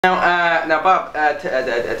Now, Bob.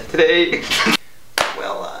 Today.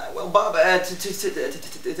 Well, Bob. It's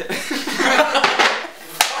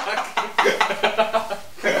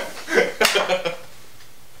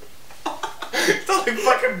not like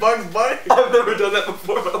fucking Bugs Bunny. I've never done that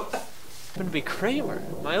before. I'm gonna be Kramer,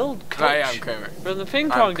 my old coach. I am Kramer. From the ping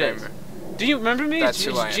pong days. Do you remember me? That's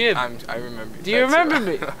who I am. Jib. I remember. Do you remember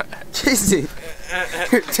me? Cheesy.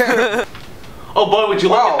 Oh boy, would you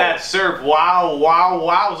look at that serve. Wow, wow,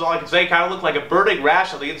 wow is all I can say. Kind of looked like a burning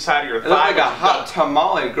rash on the inside of your thigh. It looked like a hot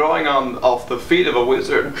tamale growing off the feet of a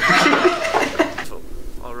wizard.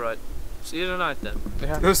 Alright. See you tonight then.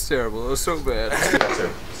 Yeah. That was terrible. It was so bad.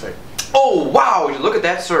 Oh wow, would you look at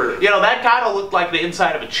that serve. You know, that kind of looked like the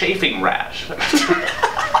inside of a chafing rash.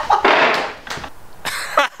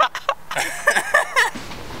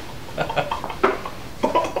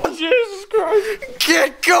 Jesus Christ.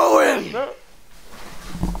 Get going! No.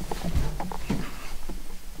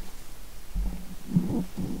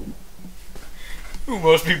 You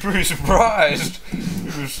must be pretty surprised.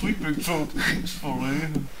 You were sleeping so peacefully.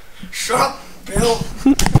 Shut up, Bill!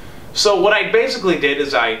 So what I basically did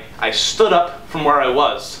is I stood up from where I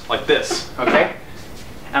was, like this, okay?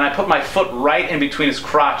 And I put my foot right in between his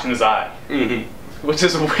crotch and his eye. Mm-hmm. Which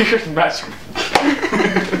is a weird measurement.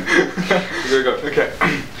 Here we go. Okay.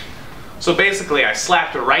 So basically I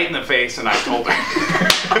slapped her right in the face and I told her.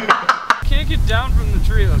 Can't get down from the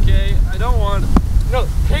tree, okay? I don't want... No,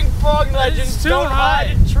 ping pong legends don't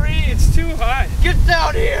hide in trees. It's too high. Get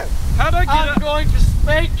down here! How'd I get up? I'm going to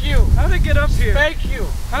spank you! How'd I get up here? Spank you!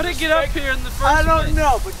 How'd I get up here in the first place? I don't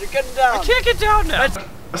know, but you're getting down. I can't get down now.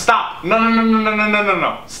 Stop!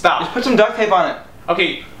 No! Stop! Just put some duct tape on it.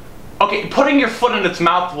 Okay, putting your foot in its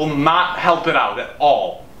mouth will not help it out at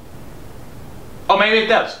all. Oh, maybe it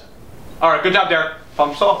does. Alright, good job, Derek.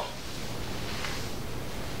 Pump soft.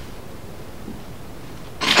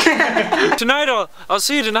 Tonight, I'll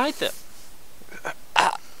see you tonight then.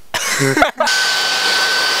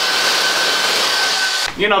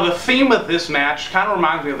 You know, the theme of this match kind of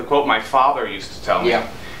reminds me of the quote my father used to tell me. Yeah.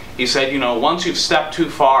 He said, you know, once you've stepped too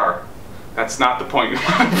far, that's not the point you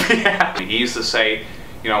want to be at. He used to say,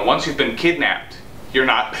 you know, once you've been kidnapped, you're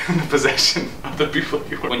not in the possession of the people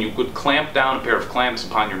you were. When you would clamp down a pair of clamps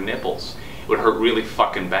upon your nipples, it would hurt really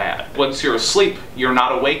fucking bad. Once you're asleep, you're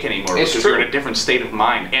not awake anymore because you're in a different state of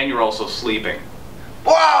mind, and you're also sleeping.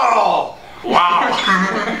 Wow! Wow!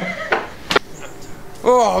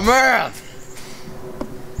 Oh man!